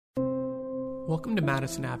Welcome to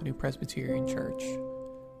Madison Avenue Presbyterian Church.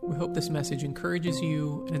 We hope this message encourages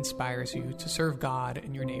you and inspires you to serve God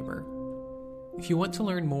and your neighbor. If you want to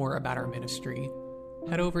learn more about our ministry,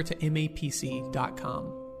 head over to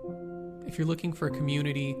mapc.com. If you're looking for a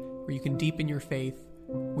community where you can deepen your faith,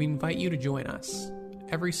 we invite you to join us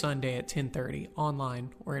every Sunday at 10:30,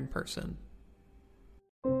 online or in person.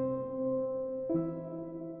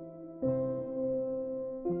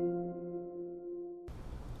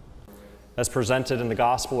 As presented in the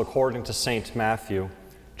Gospel according to St. Matthew,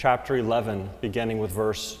 chapter 11, beginning with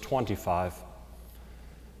verse 25.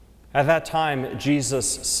 At that time, Jesus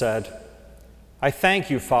said, I thank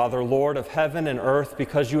you, Father, Lord of heaven and earth,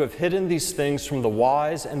 because you have hidden these things from the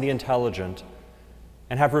wise and the intelligent,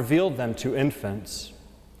 and have revealed them to infants.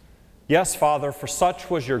 Yes, Father, for such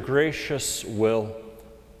was your gracious will.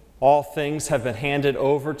 All things have been handed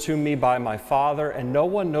over to me by my Father, and no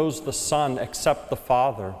one knows the Son except the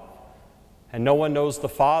Father. And no one knows the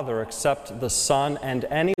Father except the Son and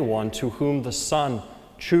anyone to whom the Son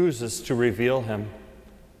chooses to reveal him.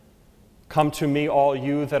 Come to me, all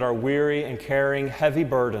you that are weary and carrying heavy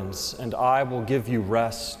burdens, and I will give you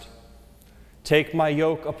rest. Take my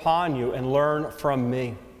yoke upon you and learn from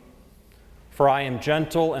me. For I am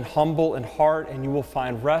gentle and humble in heart, and you will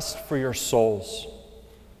find rest for your souls.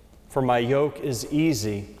 For my yoke is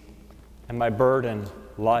easy and my burden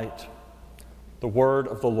light. The word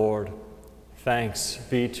of the Lord. Thanks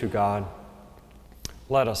be to God.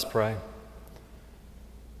 Let us pray.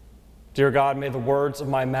 Dear God, may the words of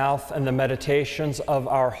my mouth and the meditations of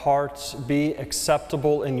our hearts be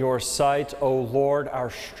acceptable in your sight, O Lord,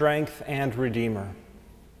 our strength and Redeemer.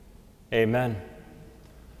 Amen.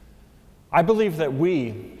 I believe that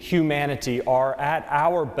we, humanity, are at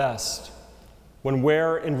our best when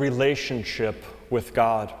we're in relationship with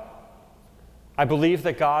God. I believe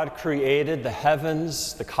that God created the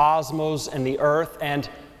heavens, the cosmos, and the earth, and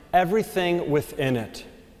everything within it.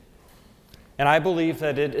 And I believe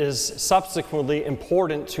that it is subsequently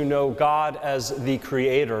important to know God as the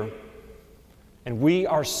Creator, and we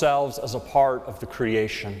ourselves as a part of the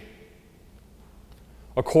creation.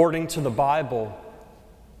 According to the Bible,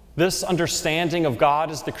 this understanding of God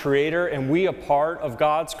as the Creator and we a part of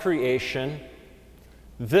God's creation,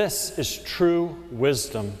 this is true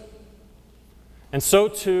wisdom. And so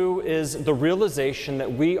too is the realization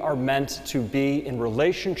that we are meant to be in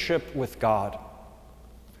relationship with God,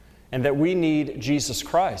 and that we need Jesus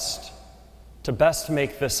Christ to best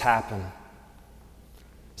make this happen.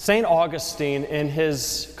 St. Augustine, in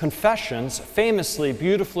his Confessions, famously,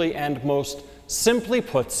 beautifully, and most simply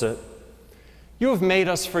puts it, you have made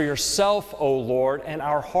us for yourself, O Lord, and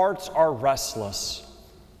our hearts are restless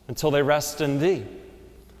until they rest in thee.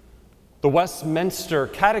 The Westminster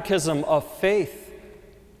Catechism of Faith.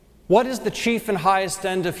 What is the chief and highest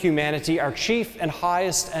end of humanity? Our chief and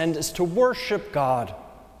highest end is to worship God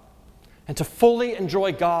and to fully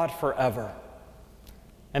enjoy God forever.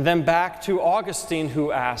 And then back to Augustine,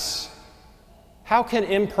 who asks, how can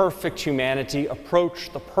imperfect humanity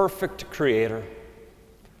approach the perfect Creator?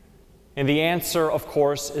 And the answer, of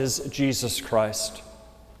course, is Jesus Christ.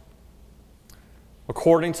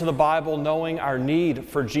 According to the Bible, knowing our need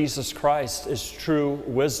for Jesus Christ is true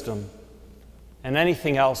wisdom, and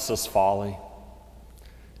anything else is folly.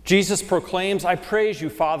 Jesus proclaims, I praise you,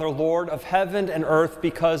 Father, Lord of heaven and earth,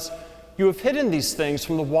 because you have hidden these things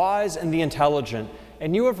from the wise and the intelligent,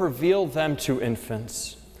 and you have revealed them to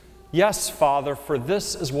infants. Yes, Father, for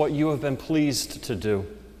this is what you have been pleased to do.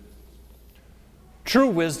 True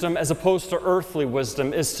wisdom, as opposed to earthly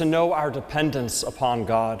wisdom, is to know our dependence upon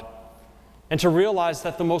God, and to realize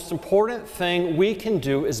that the most important thing we can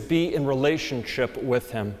do is be in relationship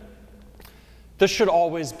with Him. This should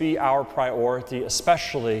always be our priority,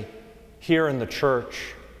 especially here in the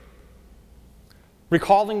church.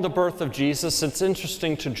 Recalling the birth of Jesus, it's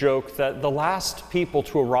interesting to joke that the last people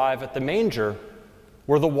to arrive at the manger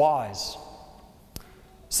were the wise.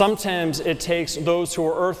 Sometimes it takes those who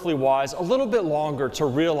are earthly wise a little bit longer to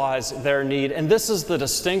realize their need, and this is the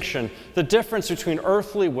distinction, the difference between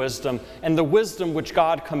earthly wisdom and the wisdom which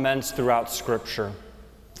God commends throughout Scripture.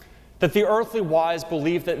 That the earthly wise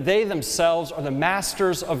believe that they themselves are the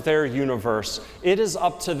masters of their universe. It is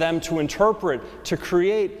up to them to interpret, to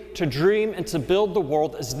create, to dream, and to build the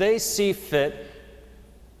world as they see fit,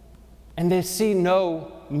 and they see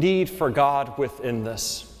no need for God within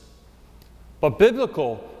this. But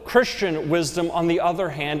biblical Christian wisdom, on the other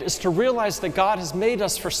hand, is to realize that God has made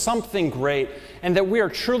us for something great, and that we are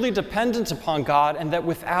truly dependent upon God, and that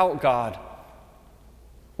without God,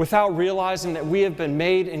 without realizing that we have been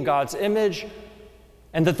made in God's image,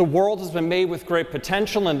 and that the world has been made with great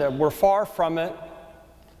potential, and that we're far from it,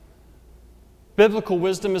 Biblical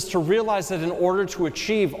wisdom is to realize that in order to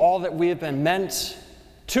achieve all that we have been meant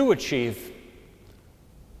to achieve,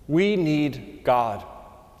 we need God.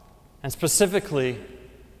 And specifically,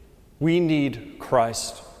 we need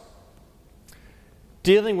Christ.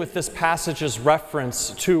 Dealing with this passage's reference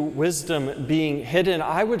to wisdom being hidden,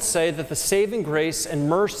 I would say that the saving grace and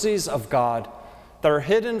mercies of God that are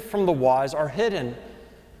hidden from the wise are hidden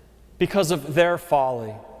because of their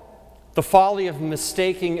folly. The folly of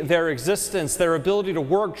mistaking their existence, their ability to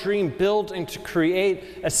work, dream, build, and to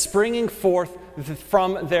create as springing forth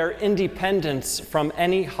from their independence from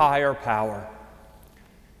any higher power.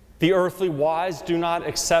 The earthly wise do not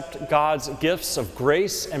accept God's gifts of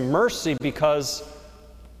grace and mercy because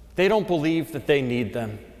they don't believe that they need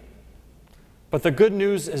them. But the good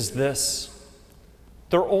news is this: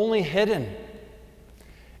 they're only hidden.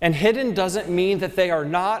 And hidden doesn't mean that they are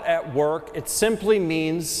not at work. It simply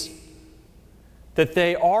means that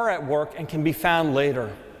they are at work and can be found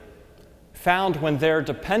later, found when their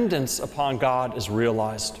dependence upon God is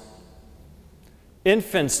realized.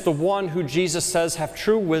 Infants, the one who Jesus says have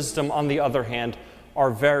true wisdom, on the other hand,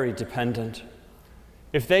 are very dependent.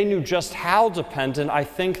 If they knew just how dependent, I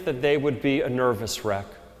think that they would be a nervous wreck.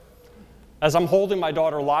 As I'm holding my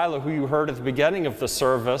daughter Lila, who you heard at the beginning of the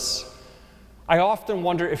service, I often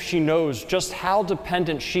wonder if she knows just how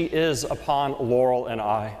dependent she is upon Laurel and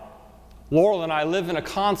I. Laurel and I live in a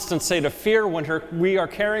constant state of fear when we are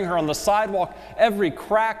carrying her on the sidewalk. Every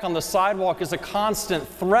crack on the sidewalk is a constant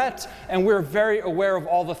threat, and we're very aware of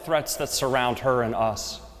all the threats that surround her and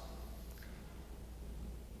us.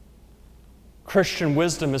 Christian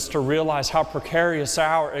wisdom is to realize how precarious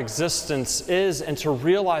our existence is and to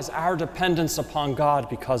realize our dependence upon God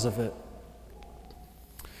because of it.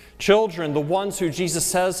 Children, the ones who Jesus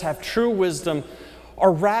says have true wisdom,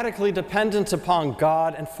 are radically dependent upon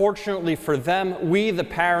God, and fortunately for them, we, the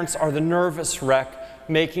parents, are the nervous wreck,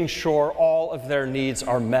 making sure all of their needs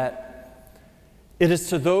are met. It is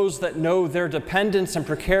to those that know their dependence and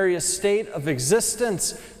precarious state of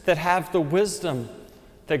existence that have the wisdom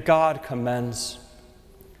that God commends.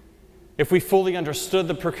 If we fully understood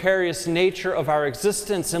the precarious nature of our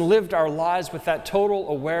existence and lived our lives with that total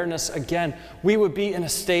awareness again, we would be in a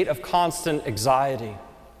state of constant anxiety.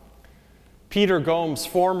 Peter Gomes,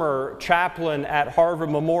 former chaplain at Harvard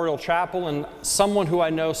Memorial Chapel, and someone who I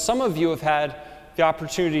know some of you have had the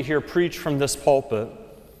opportunity to hear preach from this pulpit,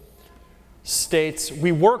 states,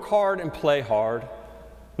 "We work hard and play hard,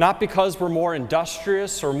 not because we're more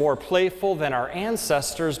industrious or more playful than our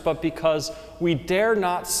ancestors, but because we dare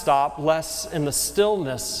not stop lest in the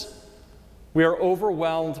stillness we are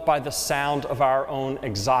overwhelmed by the sound of our own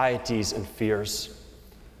anxieties and fears."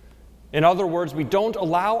 In other words, we don't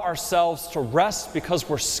allow ourselves to rest because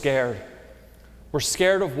we're scared. We're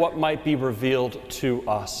scared of what might be revealed to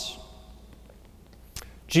us.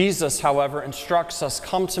 Jesus, however, instructs us,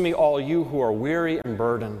 "Come to me, all you who are weary and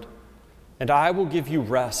burdened, and I will give you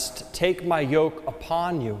rest. Take my yoke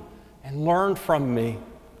upon you and learn from me,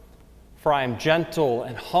 for I am gentle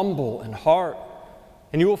and humble in heart,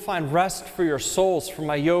 and you will find rest for your souls, for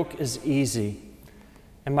my yoke is easy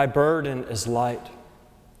and my burden is light."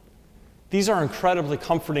 These are incredibly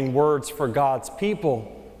comforting words for God's people,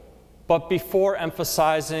 but before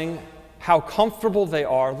emphasizing how comfortable they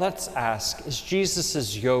are, let's ask, is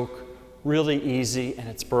Jesus' yoke really easy and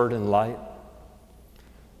its burden light?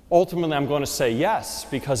 Ultimately, I'm going to say yes,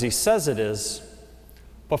 because he says it is,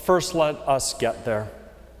 but first let us get there.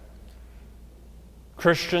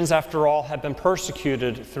 Christians, after all, have been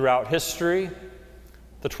persecuted throughout history.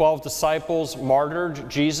 The 12 disciples martyred,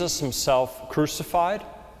 Jesus himself crucified.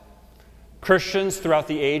 Christians throughout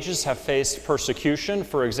the ages have faced persecution.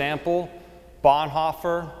 For example,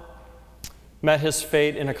 Bonhoeffer met his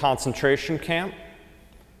fate in a concentration camp.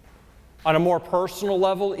 On a more personal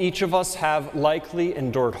level, each of us have likely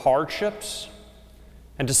endured hardships.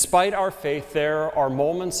 And despite our faith, there are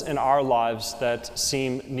moments in our lives that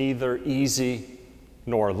seem neither easy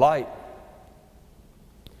nor light.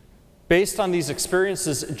 Based on these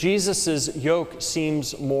experiences, Jesus' yoke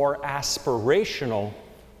seems more aspirational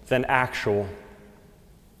than actual.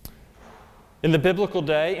 In the biblical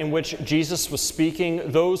day in which Jesus was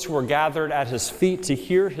speaking, those who were gathered at his feet to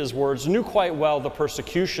hear his words knew quite well the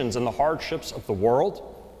persecutions and the hardships of the world.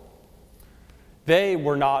 They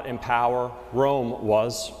were not in power, Rome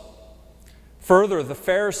was. Further, the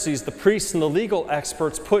Pharisees, the priests, and the legal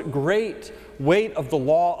experts put great weight of the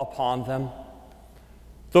law upon them.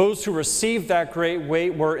 Those who received that great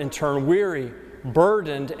weight were in turn weary,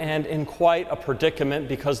 burdened, and in quite a predicament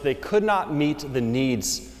because they could not meet the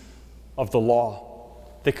needs of the law.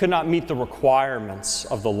 They could not meet the requirements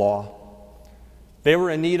of the law. They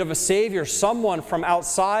were in need of a Savior, someone from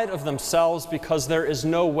outside of themselves, because there is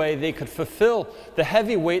no way they could fulfill the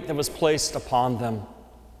heavy weight that was placed upon them.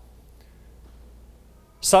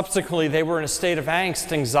 Subsequently, they were in a state of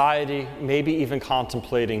angst, anxiety, maybe even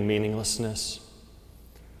contemplating meaninglessness.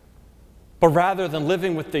 But rather than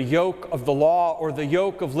living with the yoke of the law or the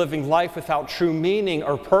yoke of living life without true meaning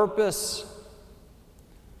or purpose,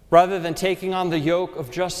 rather than taking on the yoke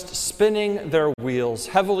of just spinning their wheels,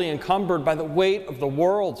 heavily encumbered by the weight of the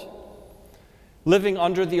world, living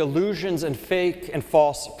under the illusions and fake and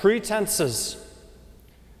false pretenses,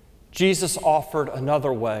 Jesus offered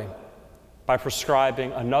another way by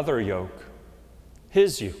prescribing another yoke,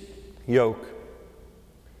 his yoke.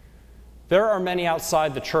 There are many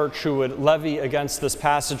outside the church who would levy against this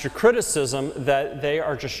passage a criticism that they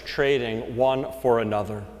are just trading one for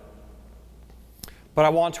another. But I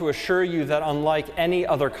want to assure you that unlike any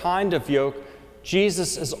other kind of yoke,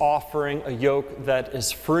 Jesus is offering a yoke that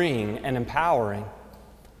is freeing and empowering.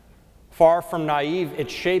 Far from naive, it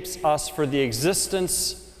shapes us for the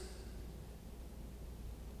existence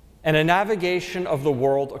and a navigation of the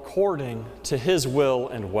world according to his will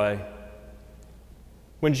and way.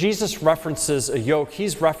 When Jesus references a yoke,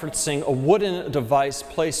 he's referencing a wooden device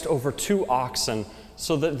placed over 2 oxen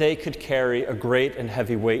so that they could carry a great and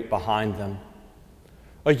heavy weight behind them.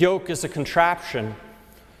 A yoke is a contraption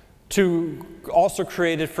also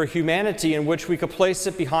created for humanity in which we could place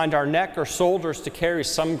it behind our neck or shoulders to carry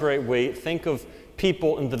some great weight. Think of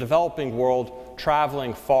people in the developing world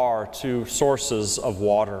traveling far to sources of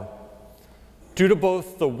water. Due to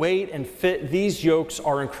both the weight and fit, these yokes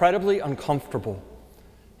are incredibly uncomfortable.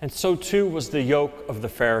 And so too was the yoke of the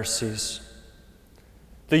Pharisees.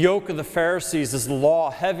 The yoke of the Pharisees is the law,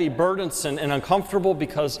 heavy, burdensome, and uncomfortable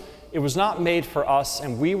because it was not made for us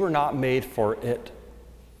and we were not made for it.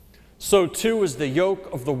 So too is the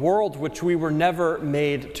yoke of the world, which we were never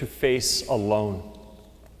made to face alone.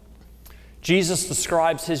 Jesus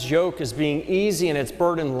describes his yoke as being easy and its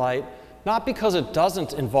burden light, not because it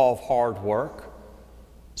doesn't involve hard work.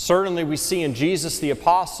 Certainly we see in Jesus, the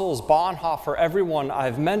apostles, Bonhoeffer, everyone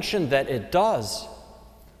I've mentioned, that it does.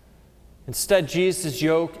 Instead, Jesus'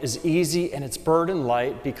 yoke is easy and its burden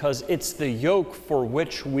light because it's the yoke for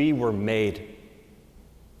which we were made.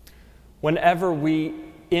 Whenever we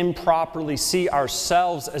improperly see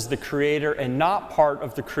ourselves as the creator and not part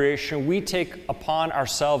of the creation, we take upon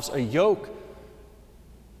ourselves a yoke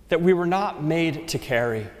that we were not made to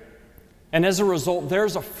carry. And as a result,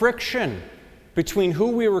 there's a friction between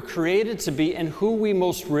who we were created to be and who we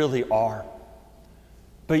most really are.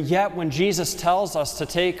 But yet, when Jesus tells us to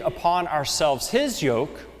take upon ourselves his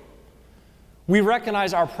yoke, we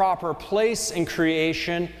recognize our proper place in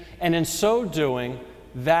creation, and in so doing,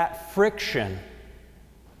 that friction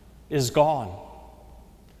is gone.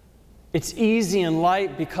 It's easy and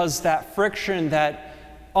light because that friction, that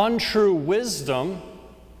untrue wisdom,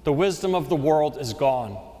 the wisdom of the world, is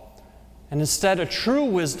gone. And instead, a true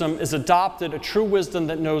wisdom is adopted, a true wisdom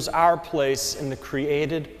that knows our place in the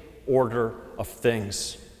created order of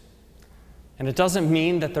things. And it doesn't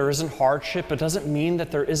mean that there isn't hardship. It doesn't mean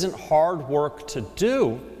that there isn't hard work to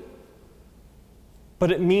do.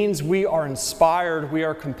 But it means we are inspired, we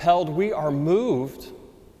are compelled, we are moved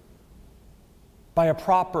by a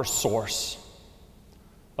proper source.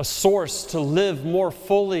 A source to live more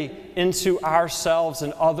fully into ourselves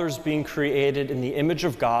and others being created in the image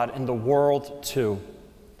of God and the world too.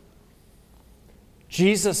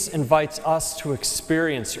 Jesus invites us to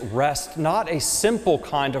experience rest, not a simple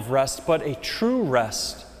kind of rest, but a true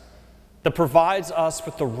rest that provides us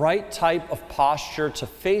with the right type of posture to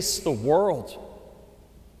face the world.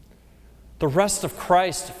 The rest of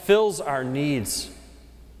Christ fills our needs.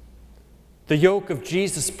 The yoke of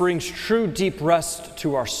Jesus brings true deep rest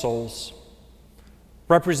to our souls.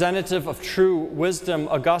 Representative of true wisdom,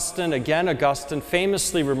 Augustine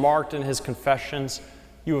famously remarked in his Confessions,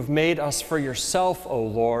 "You have made us for yourself, O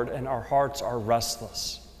Lord, and our hearts are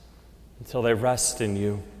restless until they rest in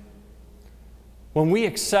you." When we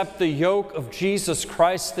accept the yoke of Jesus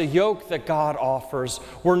Christ, the yoke that God offers,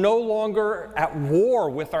 we're no longer at war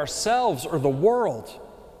with ourselves or the world.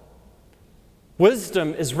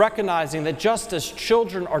 Wisdom is recognizing that just as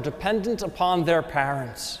children are dependent upon their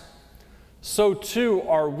parents, so too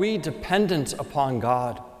are we dependent upon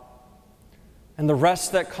God. And the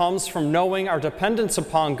rest that comes from knowing our dependence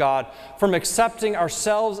upon God, from accepting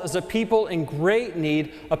ourselves as a people in great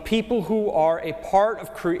need, a people who are a part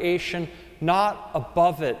of creation, not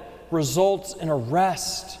above it, results in a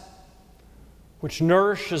rest which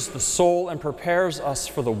nourishes the soul and prepares us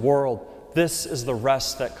for the world. This is the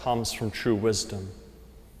rest that comes from true wisdom.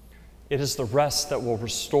 It is the rest that will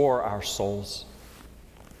restore our souls.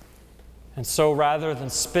 And so rather than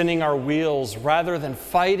spinning our wheels, rather than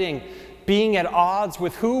fighting, being at odds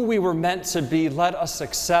with who we were meant to be, let us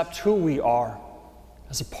accept who we are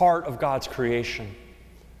as a part of God's creation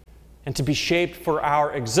and to be shaped for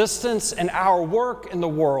our existence and our work in the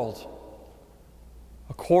world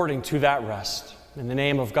according to that rest. In the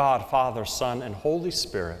name of God, Father, Son, and Holy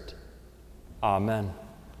Spirit. Amen.